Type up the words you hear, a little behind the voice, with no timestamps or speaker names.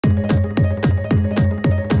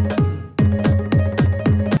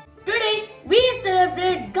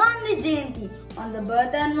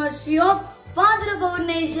birth anniversary of father of our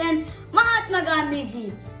nation, Mahatma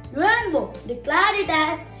Gandhiji. UNO declared it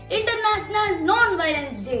as International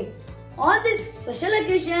Non-Violence Day. On this special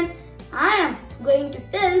occasion, I am going to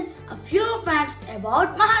tell a few facts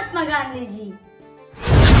about Mahatma Gandhiji.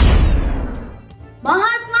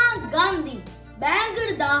 Mahatma Gandhi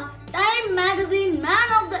bagged the Time magazine Man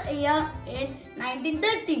of the Year in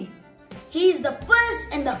 1930. He is the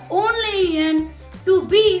first and the only Indian to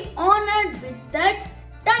be honored with that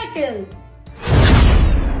title.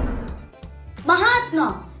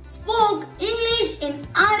 Mahatma spoke English in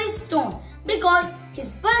Irish tone because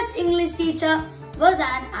his first English teacher was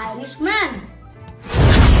an Irishman.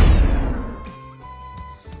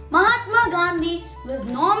 Mahatma Gandhi was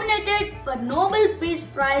nominated for Nobel Peace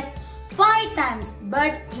Prize 5 times,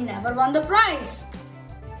 but he never won the prize.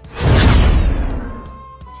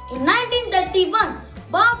 In 1931,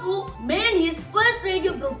 Bapu made his first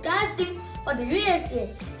radio broadcasting for the USA.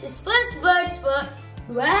 His first words were,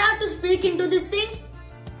 "Do I have to speak into this thing?"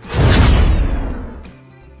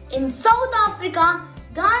 In South Africa,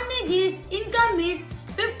 Gandhiji's income is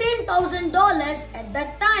 $15,000 at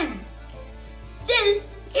that time. Still,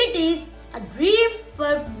 it is a dream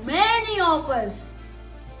for many of us.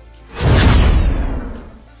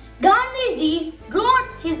 Gandhiji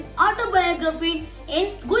wrote his autobiography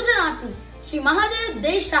in Gujarati. Shri Mahadev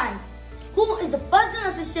Desai, who is the personal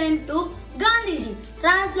assistant to Gandhiji,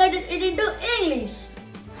 translated it into English.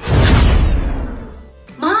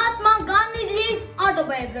 Mahatma Gandhiji's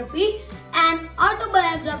autobiography, an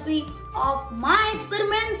autobiography of my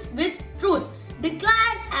experiments with truth,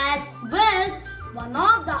 declared as well one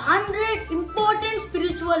of the 100 important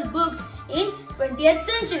spiritual books in 20th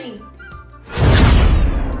century.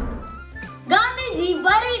 Gandhiji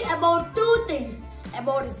worried about two things,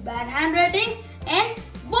 about his bad handwriting and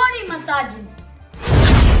body massaging.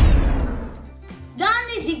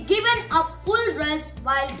 Gandhiji given up full dress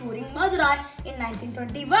while touring Madurai in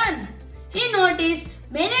 1921. He noticed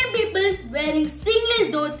many people wearing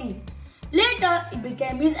sleeveless dhoti. Later, it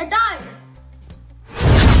became his attire.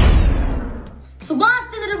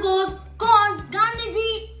 Subhash Chandra Bose called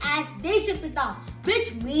Gandhiji as Deshapita,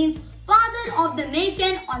 which means father of the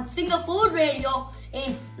nation on Singapore radio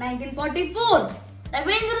in 1944.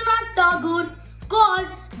 Rabindranath Tagore called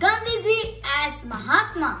Gandhiji as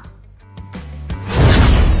Mahatma.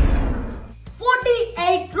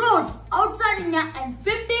 48 roads outside India and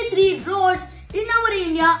 53 roads in our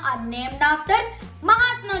India are named after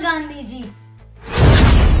Mahatma Gandhiji.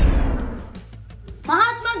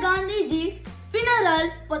 Mahatma Gandhiji's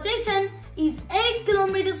funeral procession is 8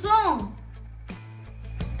 kilometers long.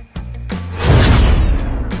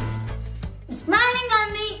 Smiling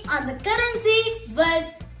Gandhi on the currency was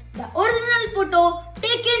the original photo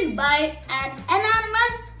taken by an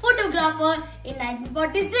anonymous photographer in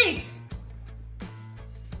 1946.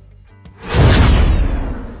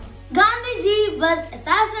 Gandhiji was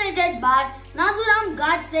assassinated by Nathuram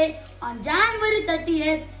Godse on January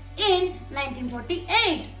 30th in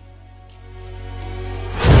 1948.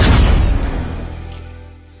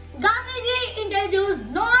 Gandhiji introduced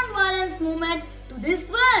non-violence movement to this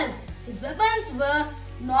world. His weapons were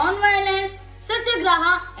non-violence,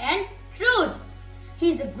 satyagraha and truth.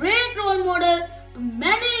 He is a great role model to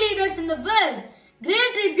many leaders in the world.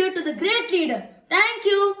 Great tribute to the great leader. Thank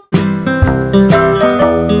you.